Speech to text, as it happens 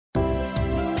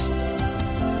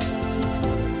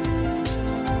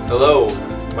Hello,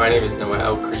 my name is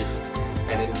Elkrief,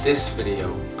 and in this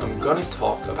video I'm going to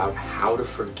talk about how to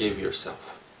forgive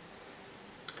yourself.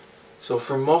 So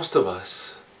for most of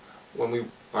us, when we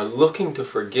are looking to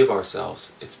forgive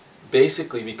ourselves, it's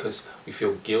basically because we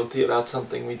feel guilty about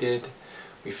something we did,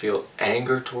 we feel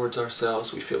anger towards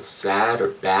ourselves, we feel sad or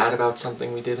bad about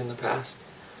something we did in the past.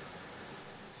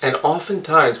 And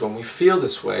oftentimes when we feel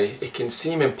this way, it can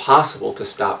seem impossible to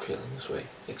stop feeling this way.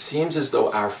 It seems as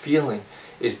though our feeling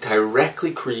is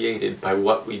directly created by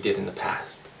what we did in the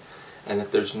past, and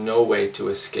that there's no way to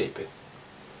escape it.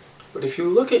 But if you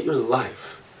look at your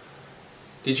life,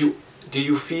 do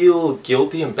you feel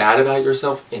guilty and bad about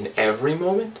yourself in every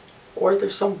moment? Or are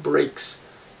there some breaks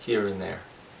here and there?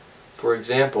 For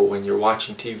example, when you're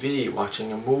watching TV,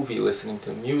 watching a movie, listening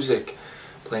to music,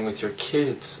 playing with your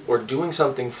kids, or doing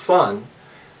something fun,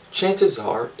 chances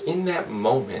are, in that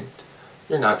moment,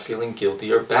 you're not feeling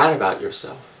guilty or bad about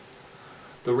yourself.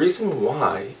 The reason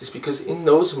why is because in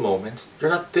those moments, you're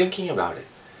not thinking about it.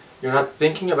 You're not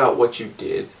thinking about what you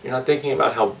did. You're not thinking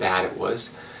about how bad it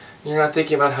was. You're not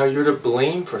thinking about how you're to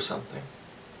blame for something.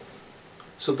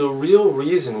 So the real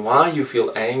reason why you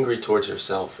feel angry towards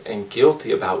yourself and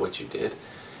guilty about what you did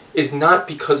is not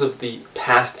because of the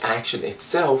past action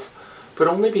itself, but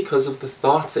only because of the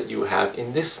thoughts that you have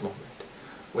in this moment.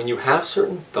 When you have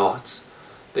certain thoughts,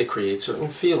 they create certain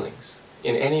feelings.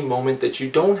 In any moment that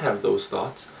you don't have those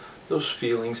thoughts, those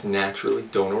feelings naturally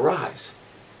don't arise.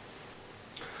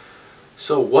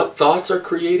 So what thoughts are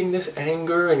creating this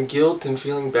anger and guilt and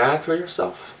feeling bad for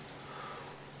yourself?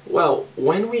 Well,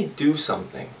 when we do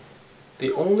something,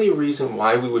 the only reason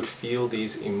why we would feel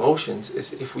these emotions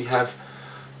is if we have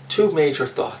two major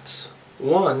thoughts.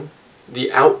 One,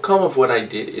 the outcome of what I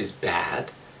did is bad,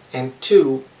 and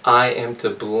two, I am to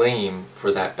blame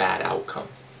for that bad outcome.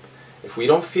 If we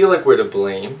don't feel like we're to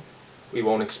blame, we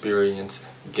won't experience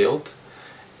guilt.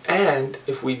 And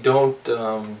if we don't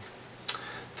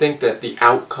think that the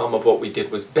outcome of what we did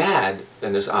was bad,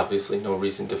 then there's obviously no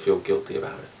reason to feel guilty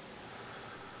about it.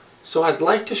 So I'd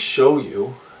like to show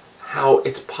you how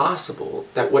it's possible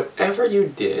that whatever you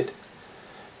did,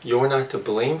 you're not to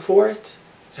blame for it,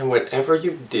 and whatever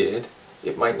you did,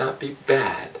 it might not be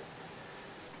bad.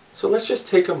 So let's just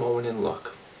take a moment and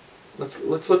look.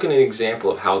 Let's look at an example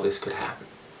of how this could happen.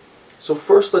 So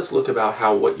first let's look about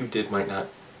how what you did might not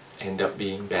end up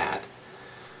being bad.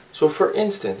 So for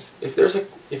instance,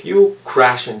 if you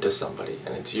crash into somebody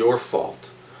and it's your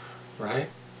fault, right?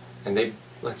 And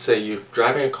let's say you're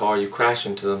driving a car, you crash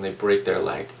into them, they break their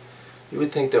leg. You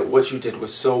would think that what you did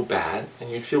was so bad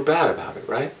and you'd feel bad about it,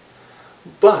 right?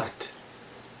 But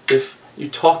if you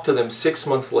talk to them 6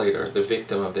 months later, the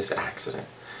victim of this accident,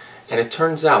 and it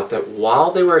turns out that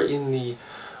while they were in the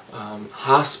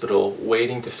hospital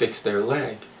waiting to fix their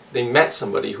leg, they met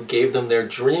somebody who gave them their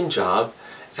dream job,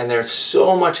 and they're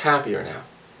so much happier now.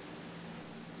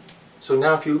 So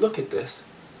now if you look at this,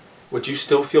 would you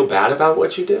still feel bad about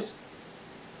what you did?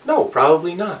 No,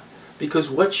 probably not. Because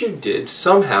what you did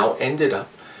somehow ended up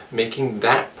making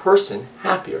that person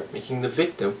happier, making the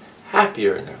victim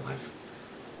happier in their life.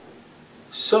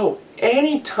 So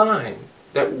any time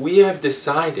that we have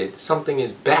decided something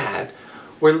is bad,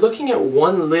 we're looking at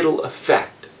one little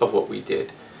effect of what we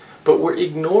did, but we're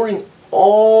ignoring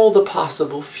all the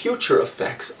possible future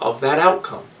effects of that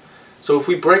outcome. So if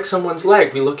we break someone's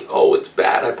leg, we look, oh, it's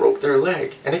bad, I broke their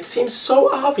leg. And it seems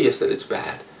so obvious that it's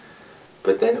bad.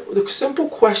 But then the simple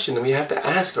question that we have to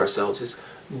ask ourselves is,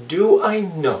 do I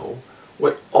know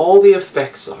what all the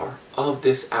effects are of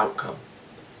this outcome?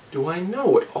 Do I know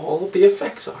what all of the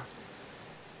effects are?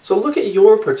 So look at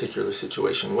your particular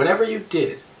situation, whatever you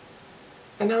did.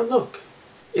 And now look,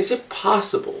 is it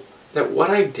possible that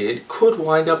what I did could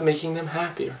wind up making them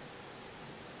happier?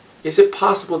 Is it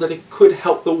possible that it could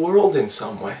help the world in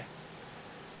some way?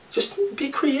 Just be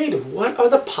creative. What are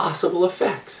the possible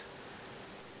effects?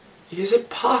 Is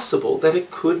it possible that it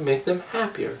could make them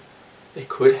happier? It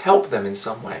could help them in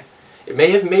some way. It may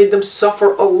have made them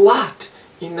suffer a lot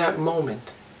in that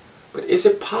moment. But is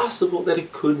it possible that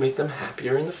it could make them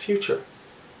happier in the future?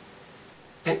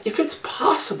 And if it's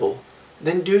possible,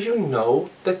 then do you know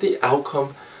that the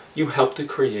outcome you helped to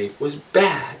create was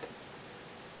bad?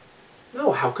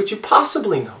 No, how could you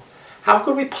possibly know? How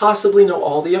could we possibly know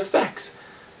all the effects?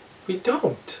 We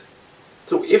don't.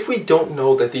 So if we don't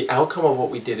know that the outcome of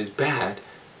what we did is bad,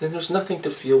 then there's nothing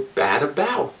to feel bad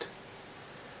about.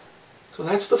 So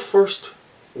that's the first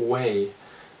way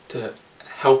to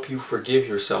help you forgive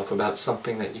yourself about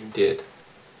something that you did.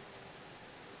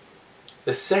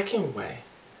 The second way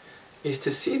is to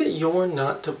see that you're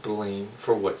not to blame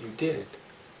for what you did.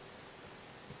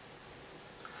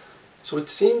 So it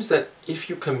seems that if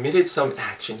you committed some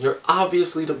action, you're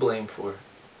obviously to blame for it,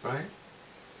 right?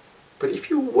 But if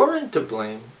you weren't to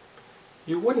blame,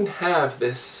 you wouldn't have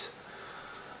this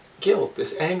guilt,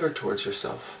 this anger towards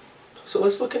yourself. So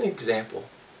let's look at an example.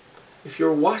 If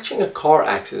you're watching a car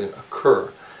accident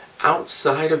occur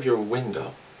outside of your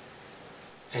window,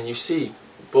 and you see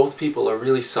both people are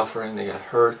really suffering, they got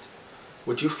hurt,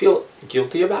 would you feel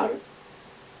guilty about it?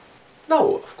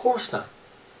 No, of course not.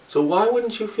 So why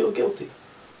wouldn't you feel guilty?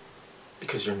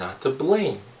 Because you're not to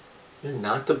blame. You're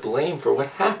not to blame for what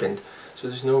happened, so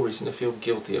there's no reason to feel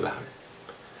guilty about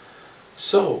it.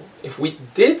 So, if we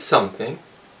did something,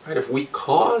 right, if we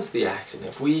caused the accident,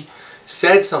 if we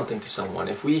said something to someone,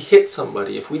 if we hit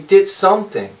somebody, if we did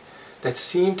something that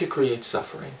seemed to create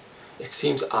suffering, it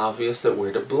seems obvious that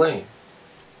we're to blame.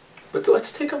 But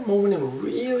let's take a moment and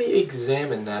really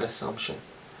examine that assumption.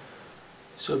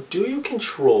 So do you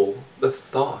control the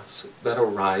thoughts that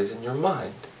arise in your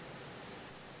mind?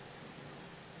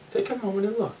 Take a moment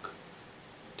and look.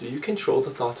 Do you control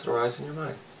the thoughts that arise in your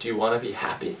mind? Do you want to be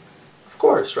happy? Of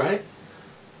course, right?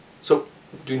 So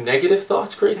do negative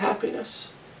thoughts create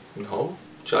happiness? No.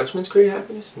 Judgments create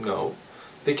happiness? No.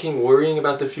 Thinking, worrying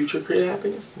about the future create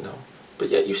happiness? No. But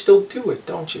yet you still do it,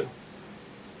 don't you?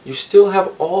 You still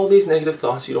have all these negative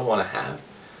thoughts you don't want to have.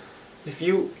 If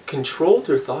you controlled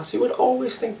your thoughts, you would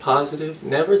always think positive,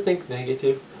 never think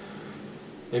negative.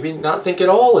 Maybe not think at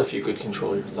all if you could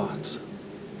control your thoughts.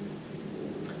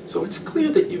 So it's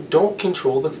clear that you don't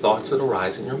control the thoughts that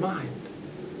arise in your mind.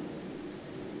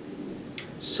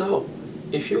 So,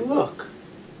 if you look,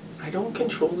 I don't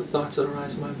control the thoughts that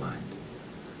arise in my mind.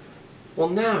 Well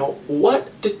now,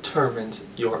 what determines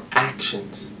your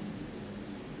actions?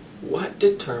 What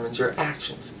determines your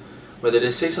actions? Whether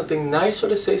to say something nice or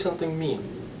to say something mean.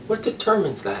 What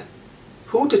determines that?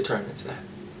 Who determines that?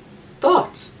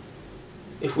 Thoughts.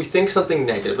 If we think something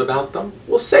negative about them,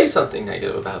 we'll say something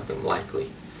negative about them,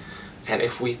 likely. And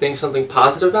if we think something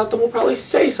positive about them, we'll probably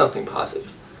say something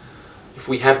positive. If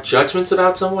we have judgments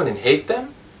about someone and hate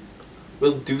them,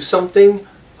 we'll do something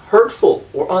hurtful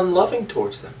or unloving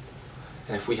towards them.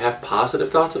 And if we have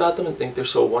positive thoughts about them and think they're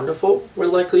so wonderful, we're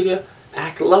likely to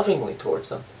act lovingly towards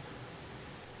them.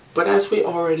 But as we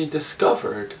already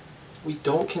discovered, we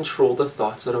don't control the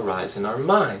thoughts that arise in our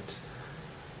minds.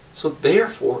 So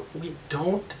therefore, we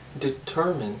don't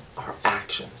determine our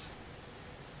actions.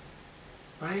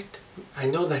 Right? I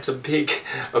know that's a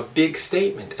big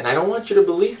statement, and I don't want you to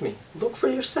believe me. Look for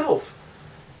yourself.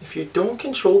 If you don't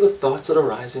control the thoughts that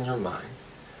arise in your mind,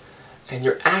 and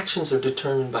your actions are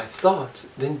determined by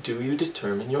thoughts, then do you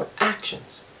determine your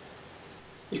actions?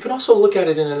 You can also look at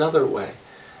it in another way,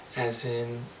 as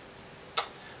in,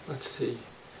 let's see,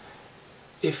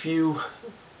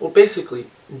 basically,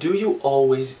 do you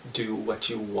always do what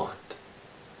you want?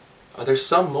 Are there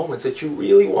some moments that you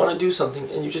really want to do something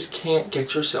and you just can't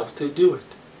get yourself to do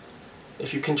it?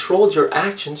 If you controlled your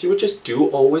actions, you would just do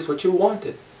always what you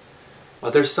wanted.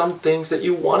 Are there some things that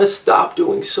you want to stop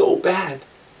doing so bad,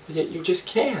 but yet you just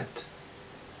can't?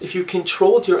 If you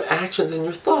controlled your actions and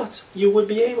your thoughts, you would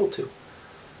be able to.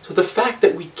 So the fact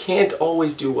that we can't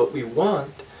always do what we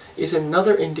want is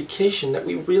another indication that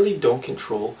we really don't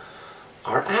control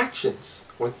our actions,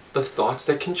 or the thoughts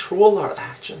that control our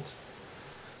actions.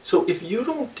 So if you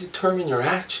don't determine your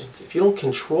actions, if you don't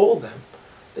control them,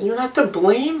 then you're not to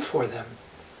blame for them.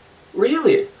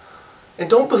 Really. And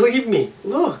don't believe me.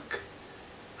 Look.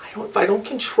 If I don't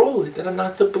control it, then I'm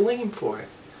not to blame for it.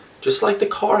 Just like the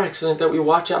car accident that we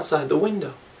watch outside the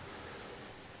window.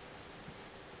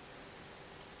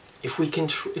 If we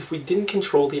didn't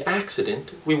control the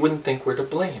accident, we wouldn't think we're to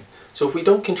blame. So if we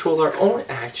don't control our own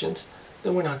actions,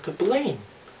 then we're not to blame.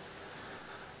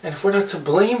 And if we're not to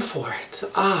blame for it,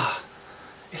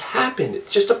 it happened.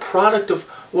 It's just a product of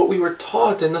what we were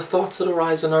taught and the thoughts that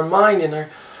arise in our mind and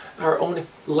our own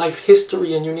life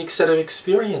history and unique set of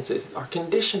experiences, our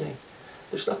conditioning.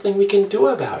 There's nothing we can do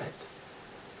about it.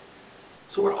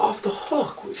 So we're off the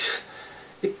hook.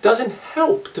 It doesn't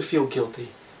help to feel guilty.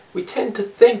 We tend to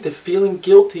think that feeling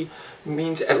guilty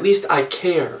means at least I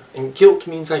care, and guilt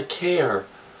means I care.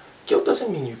 Guilt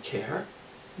doesn't mean you care.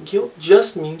 Guilt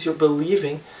just means you're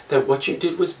believing that what you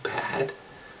did was bad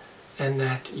and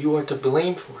that you are to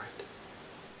blame for it.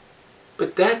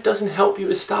 But that doesn't help you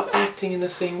to stop acting in the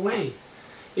same way.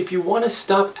 If you want to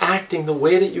stop acting the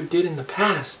way that you did in the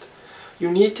past,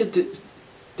 you need to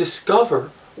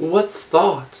discover what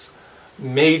thoughts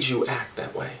made you act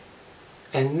that way.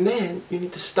 And then you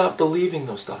need to stop believing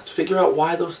those thoughts. Figure out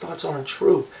why those thoughts aren't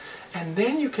true. And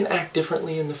then you can act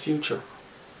differently in the future.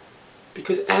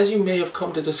 Because as you may have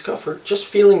come to discover, just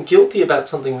feeling guilty about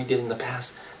something we did in the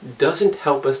past doesn't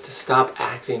help us to stop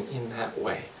acting in that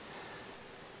way.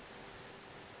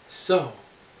 So,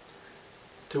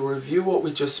 to review what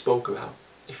we just spoke about,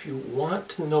 if you want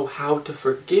to know how to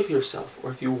forgive yourself, or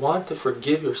if you want to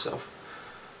forgive yourself,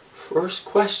 first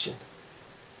question,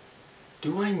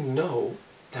 do I know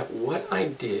that what I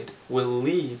did will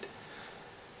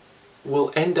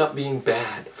end up being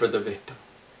bad for the victim?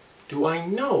 Do I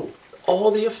know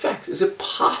all the effects? Is it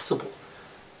possible?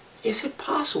 Is it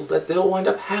possible that they'll wind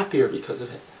up happier because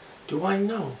of it? Do I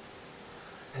know?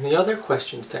 And the other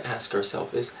questions to ask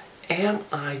ourselves is, am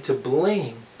I to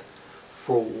blame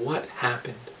for what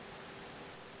happened?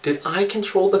 Did I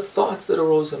control the thoughts that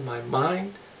arose in my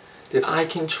mind? Did I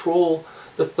control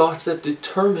the thoughts that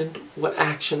determined what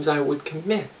actions I would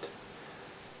commit?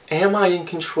 Am I in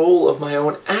control of my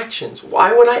own actions?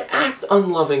 Why would I act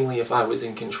unlovingly if I was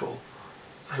in control?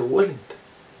 I wouldn't.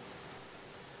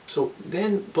 So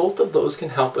then both of those can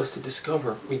help us to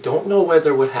discover we don't know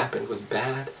whether what happened was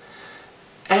bad,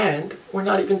 and we're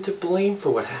not even to blame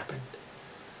for what happened.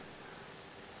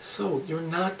 So you're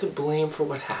not to blame for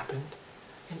what happened,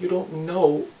 and you don't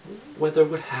know whether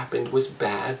what happened was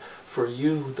bad for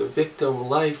you, the victim,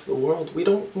 life, the world. We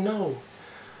don't know.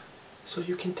 So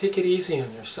you can take it easy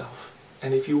on yourself.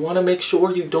 And if you want to make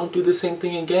sure you don't do the same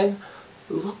thing again,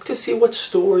 look to see what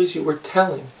stories you were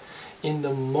telling in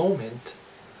the moment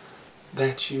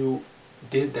that you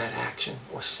did that action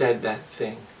or said that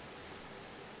thing.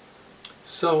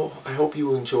 So I hope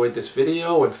you enjoyed this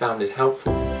video and found it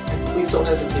helpful. And please don't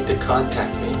hesitate to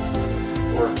contact me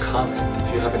or comment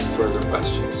if you have any further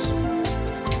questions.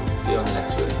 See you on the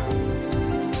next video.